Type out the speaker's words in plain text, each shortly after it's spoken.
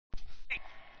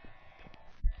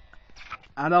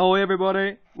And ahoy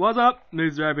everybody, what's up?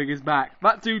 Mr. Epic is back.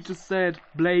 That dude just said,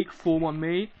 Blake, form on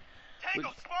me.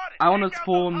 I want to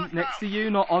spawn next to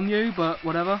you, not on you, but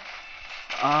whatever.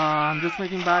 I'm just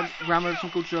making bad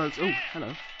grammatical jokes. Oh,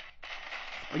 hello.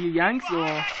 Are you Yanks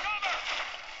or...?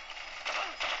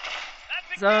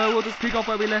 So we'll just pick off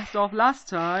where we left off last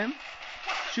time.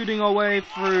 Shooting our way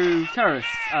through terrace,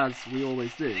 as we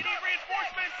always do.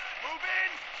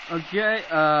 Okay,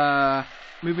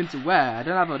 moving to where? I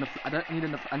don't have enough.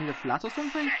 I need a flat or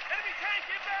something.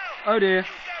 Oh dear.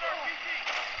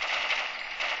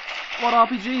 What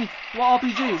RPG? What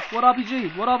RPG? What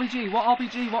RPG? What RPG? What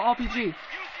RPG? What RPG?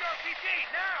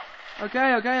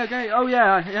 Okay. Oh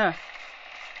yeah.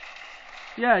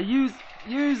 Yeah, use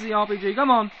the RPG. Come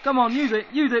on, use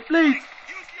it, please.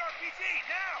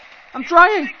 I'm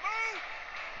trying.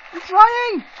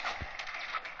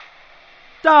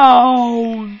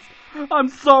 Down. I'm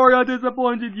sorry I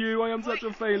disappointed you. I am such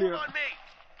a failure.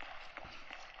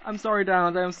 I'm sorry,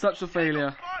 Downs. I am such a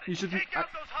failure. You should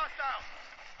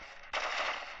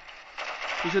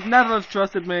never have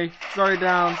trusted me. Sorry,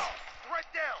 Downs.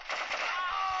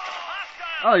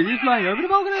 Oh, is he flying over the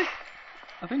balcony?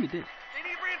 I think he did.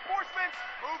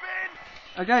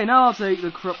 Okay, now I'll take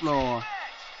the corrupt law.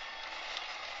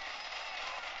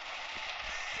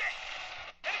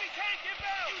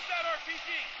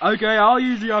 Okay, I'll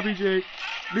use the RPG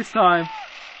this time.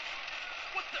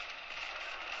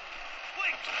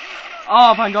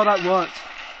 Oh, thank God that worked.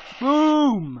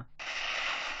 Boom!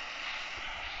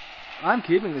 I'm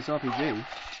keeping this RPG.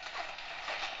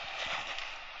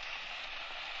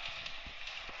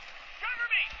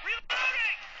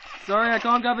 Sorry, I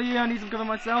can't cover you. I need to cover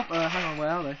myself. Hang on, where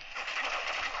are they?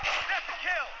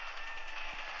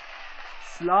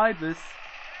 Slide this.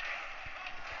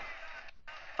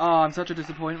 Oh, I'm such a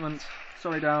disappointment.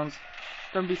 Sorry, Downs.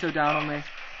 Don't be so down on me.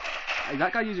 Is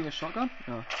that guy using a shotgun?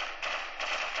 No.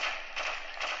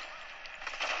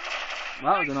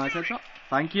 That was a nice headshot.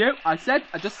 Thank you. I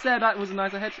just said that was a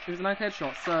nice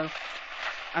headshot. So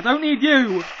I don't need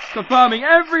you confirming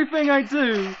everything I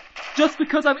do just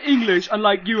because I'm English,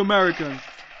 unlike you Americans.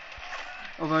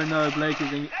 Although no, Blake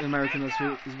is American as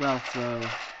well. So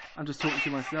I'm just talking to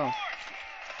myself.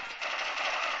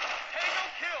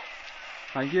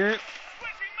 Thank you.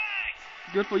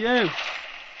 Good for you.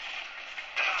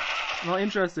 Not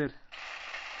interested.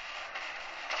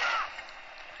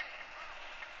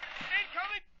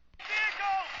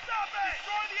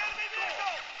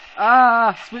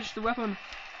 Ah, switch the weapon.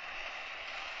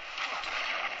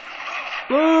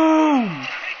 Boom!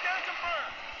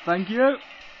 Thank you.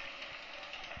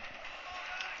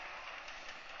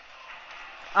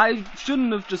 I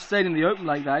shouldn't have just stayed in the open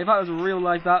like that. If that was real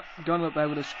life, that gun up there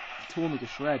would have torn me to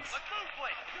shreds.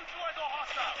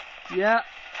 Yeah.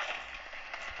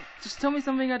 Just tell me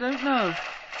something I don't know.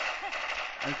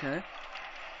 Okay.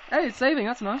 Hey, it's saving.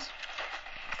 That's nice.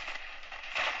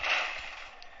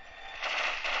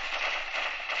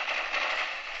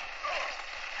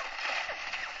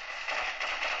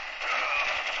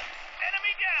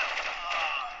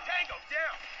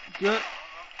 Good.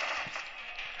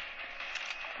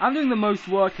 I'm doing the most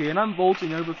work here, and I'm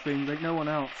vaulting over things like no one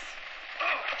else.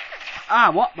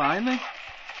 Ah, what? Behind me?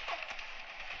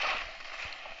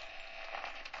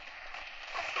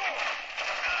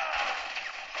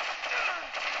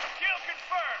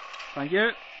 Thank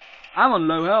you. I'm on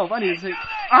low health. I need to take...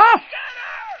 Ah!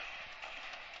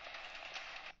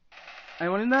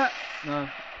 Anyone in there? No.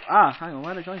 Ah, hang on.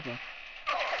 Where are they coming from?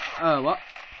 Oh, what?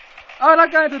 Oh,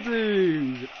 that guy, the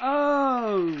dude.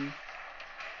 Oh.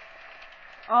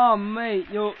 Oh, mate,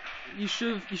 you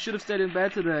should have stayed in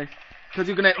bed today, because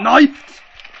you're gonna get knifed.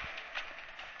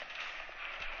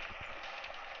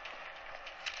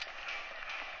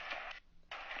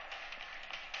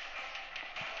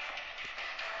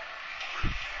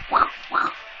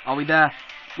 Are we there?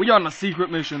 We are on a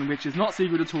secret mission, which is not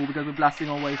secret at all because we're blasting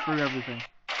our way through everything.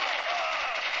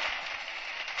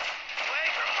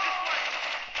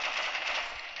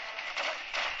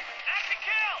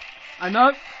 I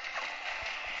know.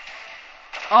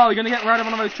 Oh, we're gonna get right of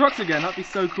one of those trucks again. That'd be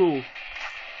so cool.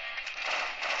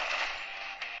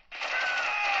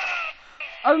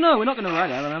 Oh no, we're not gonna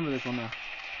ride it. I remember this one now.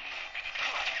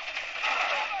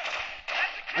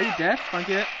 Are you dead? Thank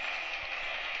you.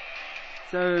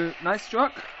 So, nice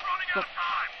truck. Alright,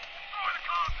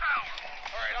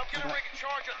 I'm gonna rig a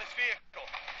charge on this vehicle.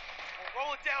 We'll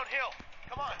roll it downhill.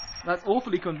 Come on. That's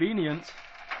awfully convenient.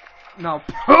 Now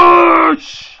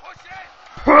push!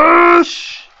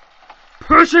 Push!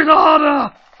 Push it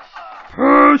harder!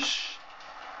 Push!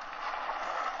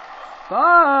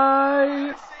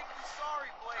 Bye! Sorry,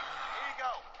 Blake. Here you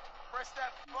go. Press that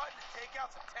left button to take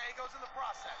out some tangos in the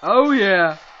process. Oh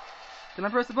yeah. Can I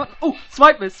press the button? Oh,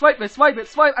 swipe this, swipe this, swipe it,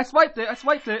 swipe. I swiped it, I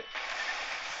swiped it.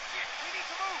 Shit, we need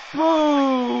to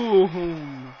move.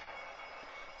 Boom.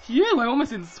 Phew, I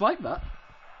almost didn't swipe that.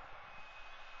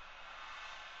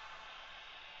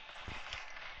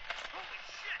 Holy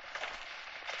shit.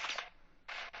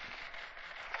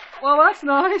 Well, that's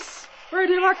nice.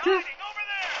 Radioactive. Hiding over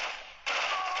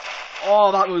there.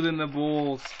 Oh, that was in the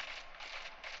balls.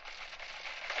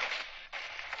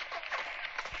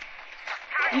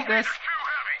 Eat this.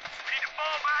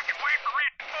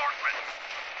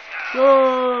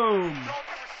 Boom. With all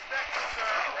due respect,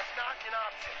 sir, that's not an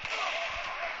option.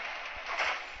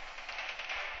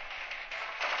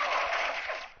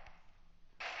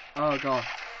 Oh god.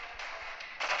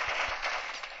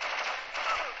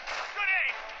 Good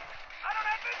aim. I don't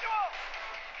have visual.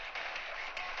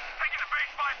 Taking the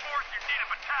base by force, you need a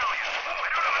battalion. I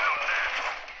don't know about that.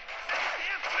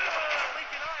 Damn kilo,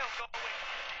 Lincoln Isle going.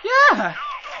 Yeah.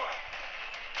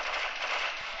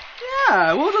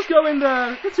 Yeah, we'll just go in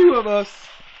there, the two of us.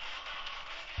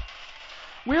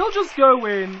 We'll just go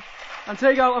in and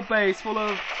take out a base full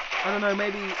of, I don't know,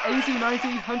 maybe 80, 90,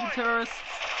 100 terrorists,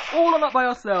 all on up by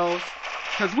ourselves,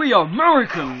 because we are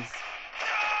Americans.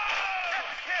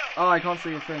 Oh, I can't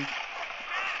see a thing. Lieutenant,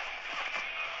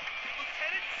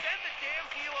 send the damn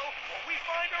helo, or we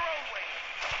find our own way.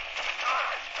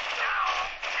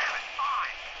 Damn it,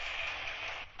 fine.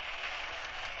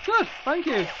 Good, thank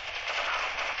you.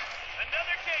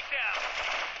 Another takedown.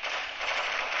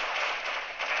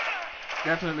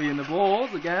 Definitely in the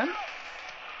balls again.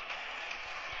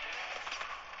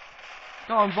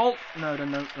 Come on, Volt. No,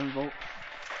 don't Volt.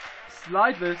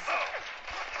 Slide this.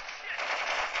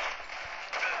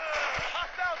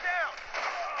 Hostile down.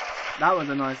 That was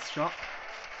a nice shot.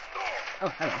 Oh,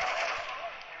 hello.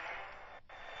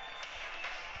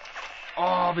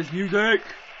 Oh, this music.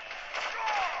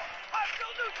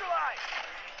 Hostile neutralized.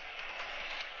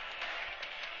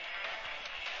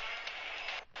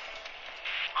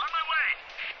 On my way.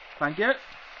 Thank you.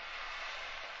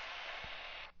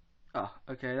 Oh,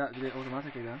 okay, that did it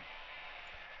automatically then.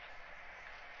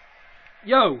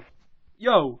 Yo!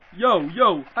 Yo! Yo!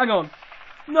 Yo! Hang on!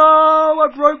 No! I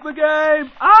broke the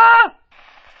game! Ah!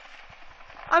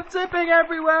 I'm tipping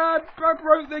everywhere! I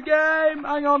broke the game!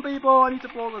 Hang on, people! I need to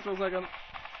pause this for a second.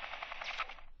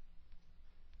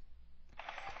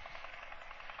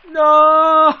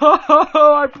 No!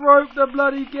 I broke the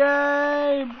bloody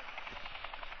game!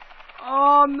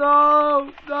 Oh no!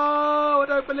 No! I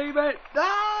don't believe it!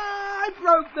 Ah! I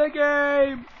broke the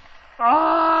game!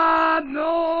 Ah!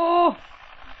 No!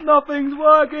 Nothing's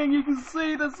working! You can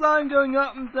see the sign going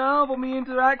up and down for me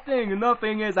interacting and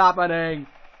nothing is happening!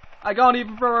 I can't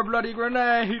even throw a bloody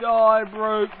grenade! Oh, I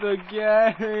broke the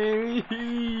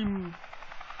game!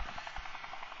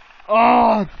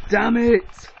 Oh, damn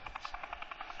it!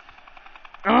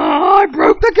 Oh, I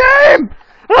broke the game!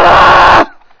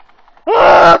 Ah!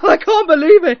 Ah, I can't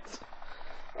believe it!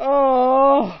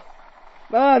 Oh,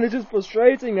 man, it's just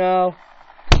frustrating now.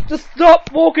 Just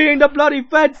stop walking the bloody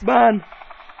fence, man!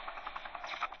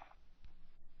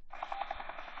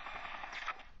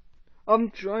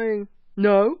 I'm trying.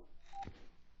 No?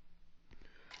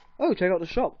 Oh, check out the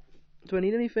shop. Do I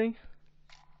need anything?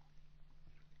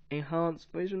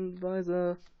 Enhanced vision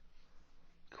visor,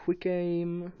 quick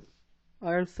aim,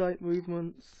 iron sight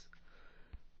movements.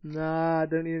 Nah, I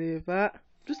don't need any of that.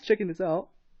 Just checking this out.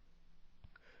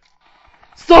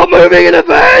 Stop moving in the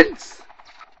fence!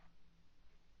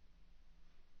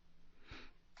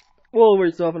 Well,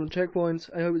 we're stopping the checkpoint.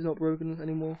 I hope it's not broken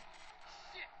anymore.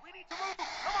 Shit, we need to move.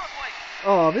 Come on, Blake.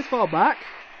 Oh, this far back?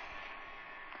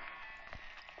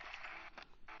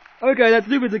 Okay, let's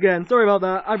do this again. Sorry about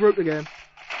that. I broke the game.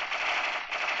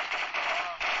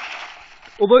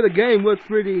 Although the game was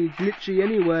pretty glitchy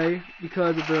anyway,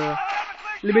 because of the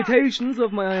limitations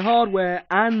of my hardware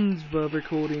and the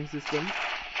recording system.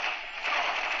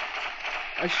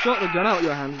 I shot the gun out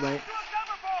your hands, mate.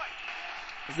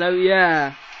 So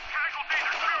yeah.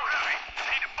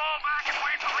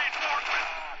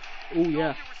 Oh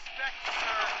yeah.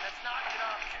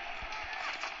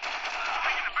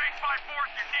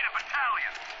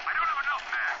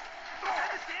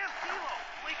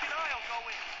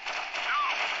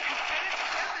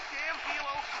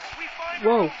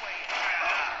 Whoa.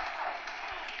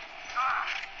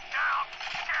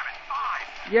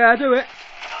 Yeah, do it.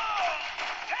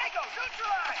 Tango,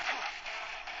 neutralize!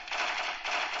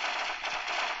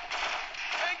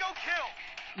 Tango kill!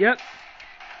 Yep.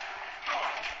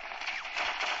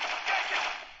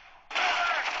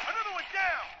 Another one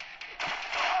down!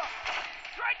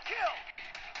 Strike kill!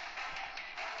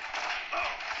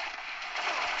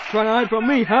 Trying to hide from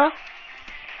me, huh?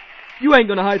 You ain't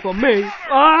gonna hide from me.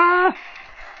 Ah!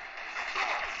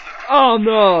 Oh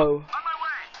no. On my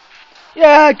way.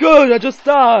 Yeah, good. I just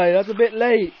died. That's a bit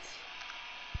late.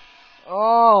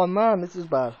 Oh man, this is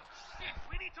bad.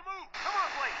 We need to move. Come on,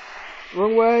 Blitz.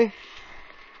 Wrong way.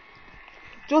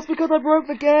 Just because I broke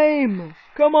the game.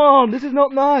 Come on, this is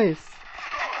not nice.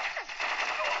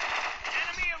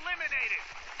 Enemy eliminated.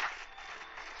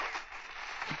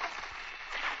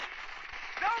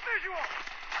 No visual.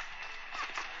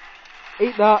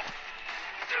 Eat that.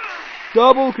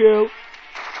 Double kill.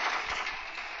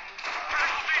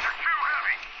 Casualties are too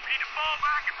heavy. We need to fall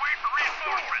back and wait for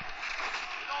reinforcements.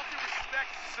 With all due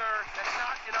respect, sir, that's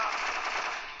not enough.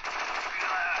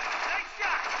 Nice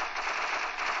shot.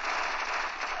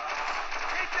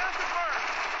 Take down the bird.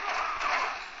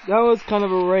 That was kind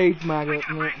of a rage maggot,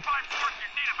 We isn't it? can find force you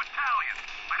need a battalion.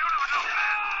 I don't have enough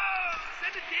men.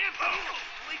 Send a damn team.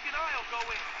 Lincoln I'll go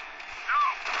in. No.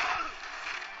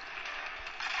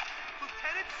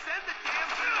 Lieutenant, send the damn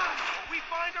team. Or we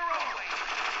find our own way.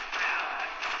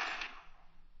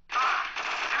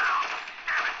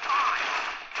 Damn it, fine.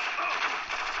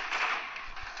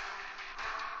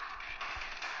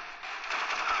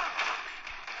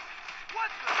 What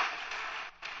the?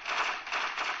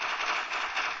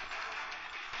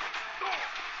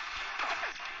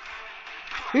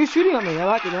 Who's shooting at me? I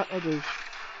like it. I do.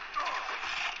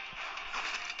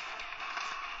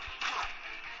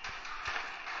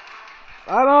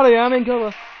 I'm out of here. I'm in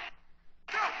cover.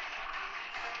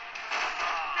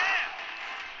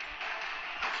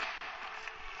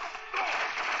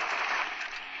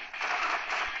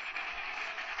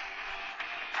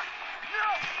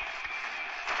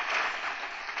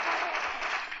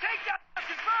 Take that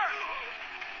first!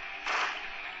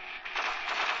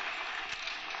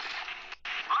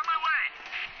 On my way!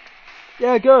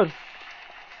 Yeah, good.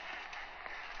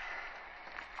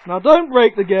 Now don't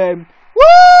break the game.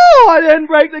 Woo! I didn't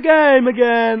break the game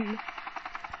again.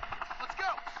 Let's go!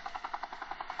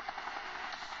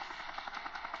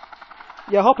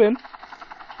 Yeah, hop in.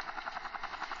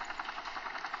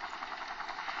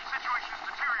 Situation's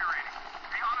deteriorating. To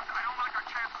be honest, I don't like our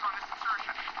chances on this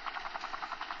insertion.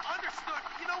 Understood.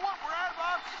 You know what? We're out of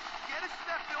options. Get us to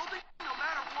that building no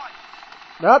matter what.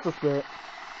 That's a spirit.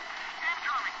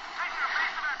 Incoming. Taking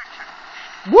evasive action.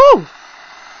 Woo!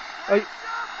 Are you-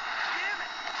 Damn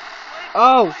it!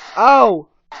 Ow! Ow!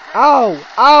 Ow!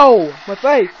 Ow! My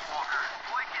face! Walker,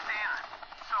 Blake is in.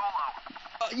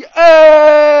 Solo.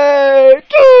 Hey!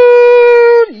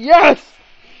 Dude! Yes!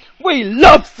 We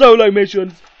love solo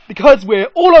missions because we're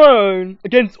all on our own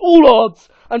against all odds,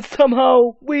 and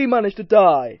somehow we managed to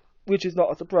die, which is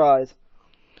not a surprise.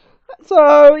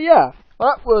 So yeah,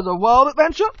 that was a wild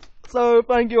adventure. So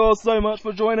thank you all so much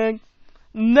for joining.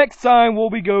 Next time we'll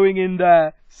be going in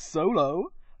there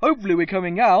solo. Hopefully we're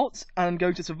coming out and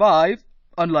going to survive,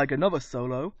 unlike another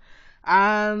solo.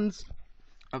 And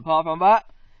apart from that,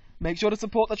 make sure to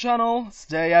support the channel,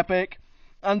 stay epic,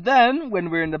 and then when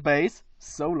we're in the base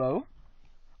solo,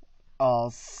 I'll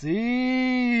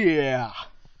see ya.